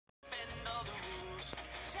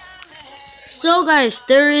So guys,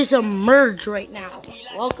 there is a merge right now.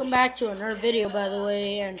 Welcome back to another video, by the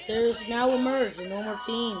way, and there's now a merge and no more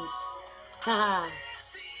teams. Haha.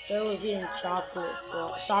 So I was eating chocolate.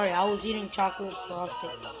 Sorry, I was eating chocolate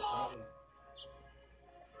frosting.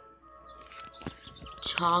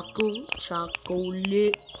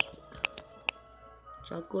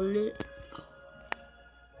 Chocolate.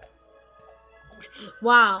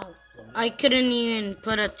 Wow, I couldn't even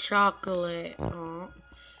put a chocolate.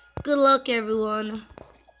 Good luck, everyone.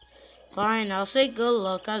 Fine, I'll say good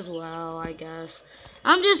luck as well, I guess.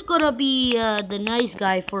 I'm just gonna be the nice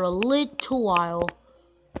guy for a little while.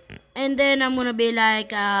 And then I'm gonna be like,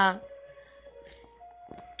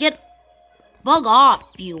 get bug off,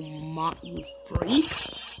 you freak.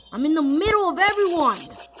 I'm in the middle of everyone.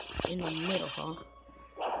 In the middle, huh?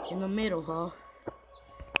 In the middle, huh?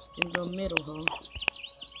 In the middle, huh?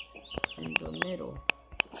 In the middle.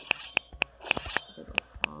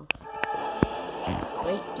 Huh?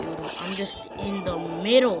 Wait, dude, I'm just in the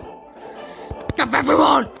middle. Stop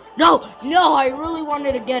everyone! No, I really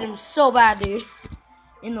wanted to get him so bad, dude.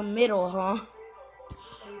 In the middle, huh?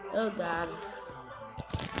 Oh, God.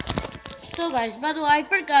 So, guys, by the way, I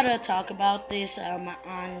forgot to talk about this on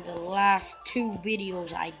the last two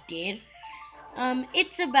videos I did.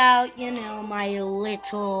 It's about, my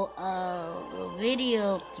little,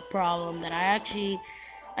 video problem that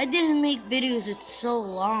I didn't make videos. It's so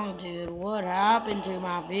long, dude. What happened to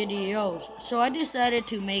my videos? So I decided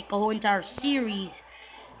to make a whole entire series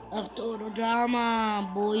of Total Drama,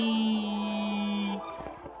 boy.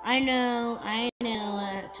 I know.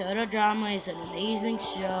 Total Drama is an amazing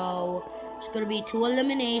show. It's gonna be 2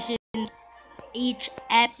 eliminations each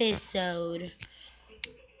episode.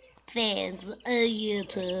 Thanks,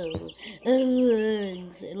 YouTube.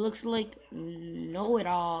 Thanks. It looks like Know It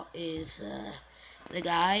All is the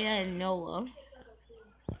guy and Noah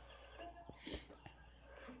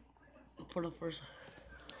for the first.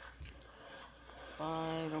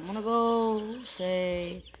 Fine, I'm gonna go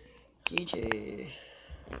say GG.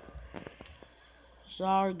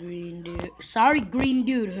 Sorry, green dude. Sorry, green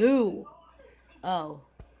dude. Who? Oh,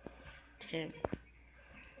 Tim.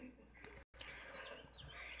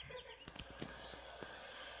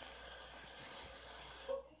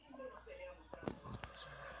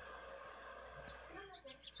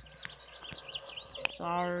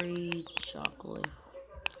 Sorry, chocolate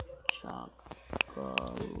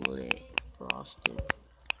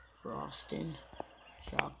frosting,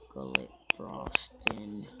 chocolate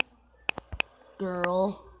frosting,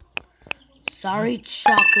 girl. Sorry,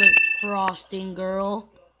 chocolate frosting, girl.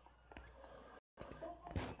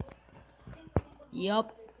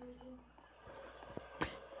 Yup.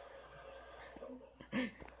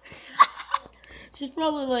 She's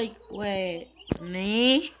probably like, wait,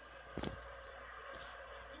 me?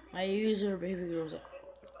 I use her baby girl's.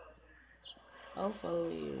 I'll follow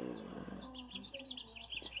you.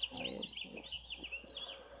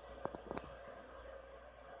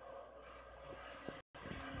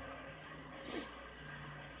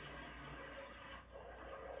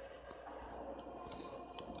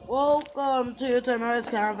 Welcome to tonight's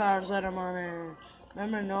campfire ceremony.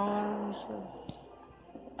 Remember, no one.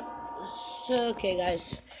 So, okay,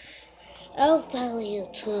 guys. I'll follow you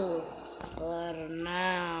too. But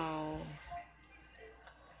now.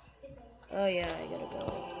 Oh, yeah, I gotta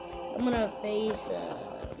go. I'm gonna face.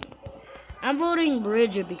 I'm voting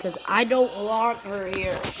Bridget because I don't want her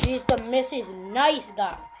here. She's the Mrs. Nice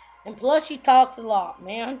Guy. And plus, she talks a lot,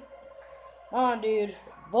 man. Come on, dude.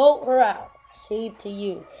 Vote her out. Save to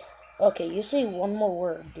you. Okay, you say one more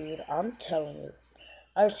word, dude. I'm telling you.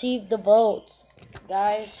 I received the votes,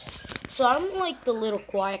 guys. So I'm like the little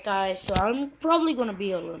quiet guy, so I'm probably gonna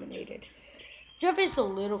be eliminated. Jeff is a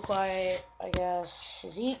little quiet, I guess.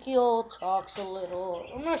 Ezekiel talks a little.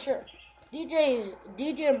 I'm not sure. DJ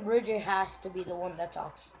and Bridget has to be the one that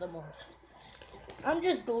talks the most. I'm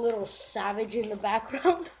just a little savage in the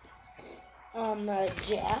background.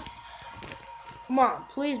 Jeff. Come on,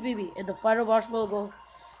 please be me. In the final boss logo,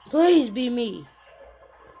 please be me.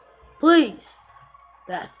 Please.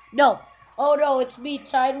 Beth. No. Oh no, it's me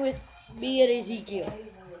tied with me and Ezekiel.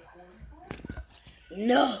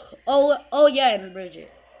 No. Oh yeah, and Bridget.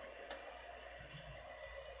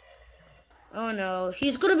 Oh no,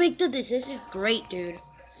 he's gonna make the decision. Great, dude.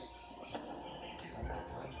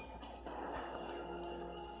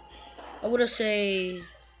 I would say,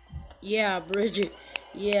 yeah, Bridget.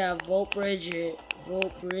 Yeah, vote Bridget.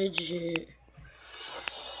 Vote Bridget.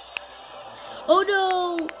 Oh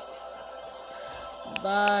no!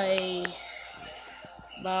 Bye.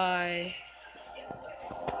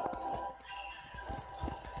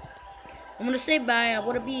 I'm gonna say bye. I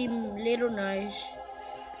wanna be a little nice.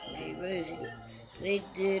 Hey, where is he? They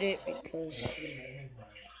did it because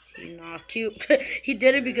he's not cute. He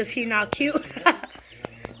did it because he's not cute.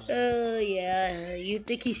 Oh, yeah. You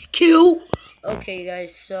think he's cute? Okay,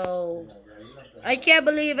 guys, so I can't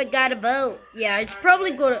believe I got a vote. Yeah, it's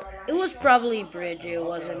probably good. It was probably Bridget,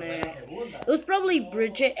 wasn't it? It was probably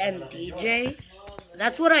Bridget and DJ.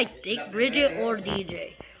 That's what I think, Bridget or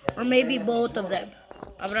DJ. Or maybe both of them.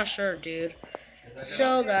 I'm not sure, dude.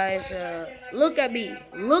 So, guys, look at me.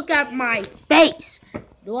 Look at my face.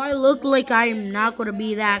 Do I look like I'm not going to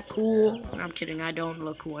be that cool? I'm kidding. I don't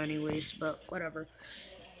look cool anyways, but whatever.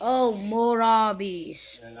 Oh, more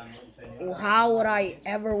obbies. Well, how would I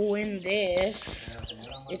ever win this?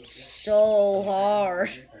 It's so hard.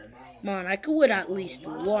 Come on, I could win at least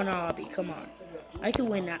one obby. Come on. I could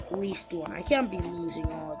win at least one. I can't be losing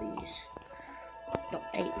all these. No,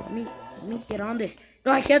 hey, let me get on this.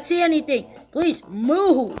 No, I can't see anything. Please,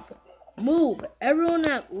 move. Move. Everyone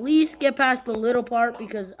at least get past the little part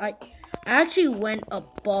because I actually went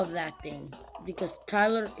above that thing. Because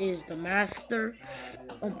Tyler is the master.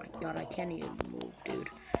 Oh my god, I can't even move, dude.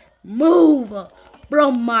 Move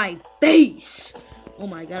from my face. Oh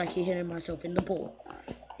my god, I keep hitting myself in the pole.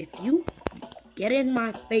 If you get in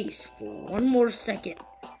my face for one more second,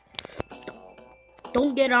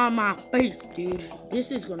 don't get on my face, dude.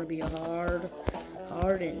 This is gonna be a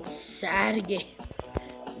hard and sad game.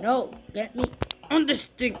 No, get me on this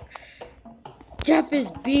thing. Jeff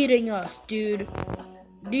is beating us, dude.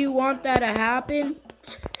 Do you want that to happen?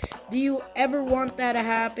 Do you ever want that to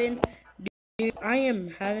happen? Dude, I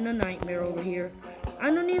am having a nightmare over here.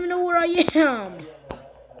 I don't even know where I am.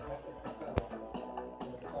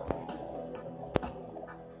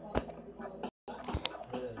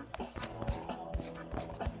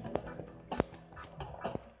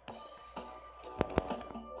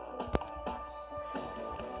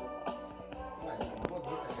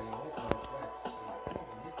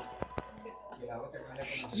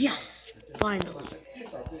 Yes, finally.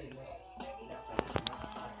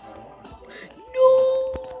 No,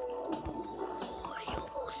 I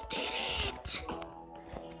almost did it.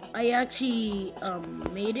 I actually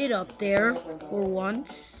made it up there for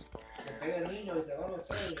once.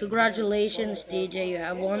 Congratulations, DJ. You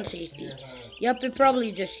have one safety. Yep, it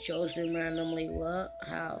probably just chose them randomly. What?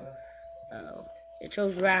 How? Oh, it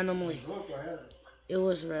chose randomly. It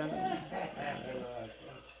was random.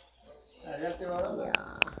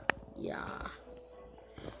 Yeah.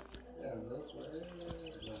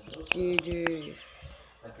 GG.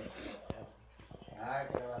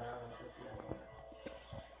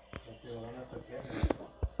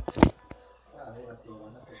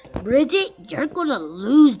 Bridget, you're gonna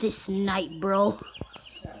lose this night, bro.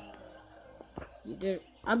 You did.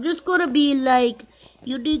 I'm just gonna be like,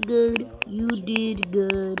 you did good. You did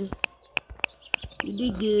good. You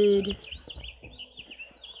did good.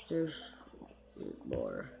 There's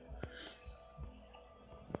more.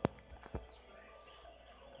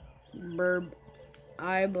 Burb.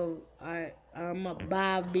 I'm a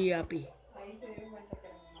Bobby uppy.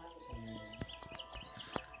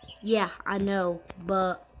 Yeah, I know,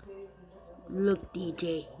 but look,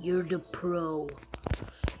 DJ, you're the pro.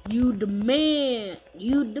 You the man.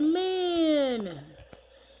 You the man.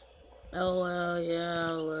 Oh, well,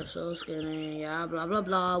 yeah, we're so skinny. Yeah, blah, blah,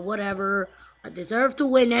 blah. Whatever. I deserve to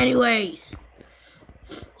win anyways.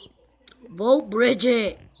 Vote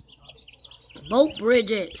Bridget. Vote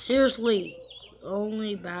Bridget. Seriously.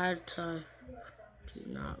 Only bad time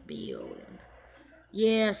to not be Owen.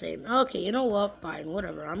 Yeah, same. Okay, you know what? Fine,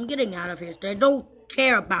 whatever. I'm getting out of here. They don't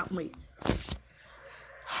care about me.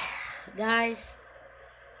 Guys,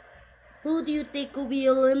 who do you think will be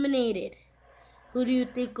eliminated? Who do you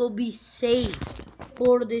think will be safe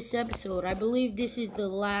for this episode? I believe this is the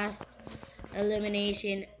last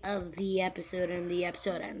elimination of the episode and the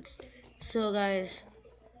episode ends. So, guys,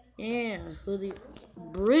 yeah,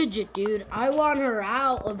 Bridget, dude. I want her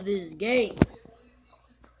out of this game.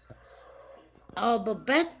 Oh, but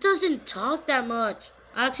Beth doesn't talk that much.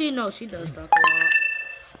 Actually, no, she does talk a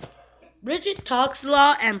lot. Bridget talks a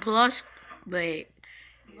lot, and plus, wait,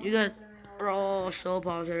 you guys are all so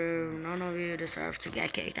positive. None of you deserve to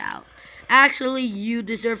get kicked out. Actually, you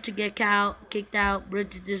deserve to get kicked out.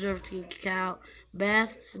 Bridget deserves to get kicked out.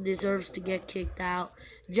 Beth deserves to get kicked out.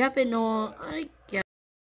 Jeff and Noah, I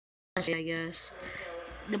guess.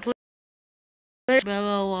 The players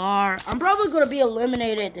below are. I'm probably gonna be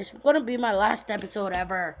eliminated. This is gonna be my last episode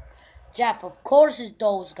ever. Jeff, of course, is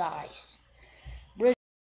those guys. Bridget,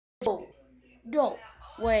 no,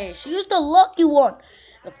 wait, she was the lucky one.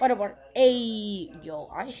 The final part. Hey, yo,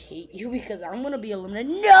 I hate you because I'm gonna be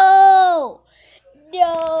eliminated. No!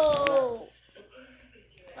 No!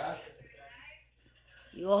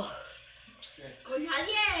 Yo. Con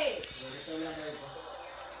nadie.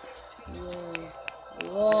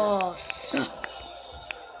 Yo, suck.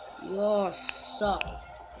 Yo, suck.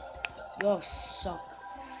 Yo, suck.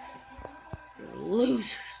 You're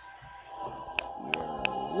losers.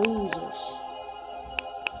 You're losers.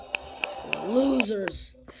 You're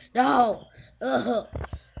losers. No. Ugh.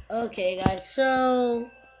 Okay, guys, so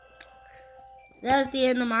that's the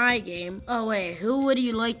end of my game. Oh, wait, who would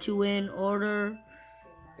you like to win? Order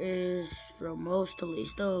is from most to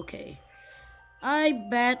least. Okay. I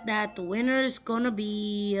bet that the winner is gonna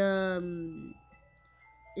be,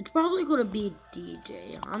 it's probably gonna be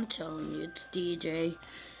DJ. I'm telling you, it's DJ.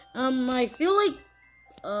 I feel like,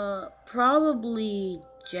 probably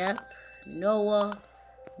Jeff, Noah,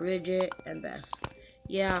 Bridget, and Beth.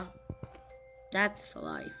 Yeah, that's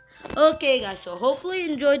life. Okay, guys, so hopefully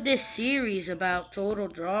you enjoyed this series about Total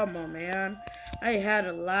Drama, man. I had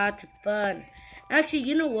a lot of fun. Actually,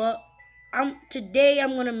 you know what? Today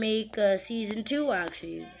I'm gonna make season 2.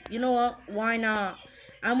 Actually, you know what? Why not?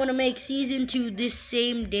 I'm gonna make season 2 this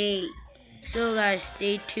same day. So, guys,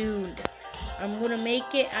 stay tuned. I'm gonna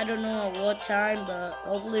make it. I don't know at what time, but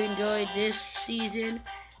hopefully enjoy this season.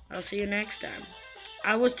 I'll see you next time.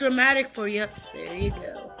 I was dramatic for you. There you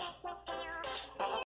go.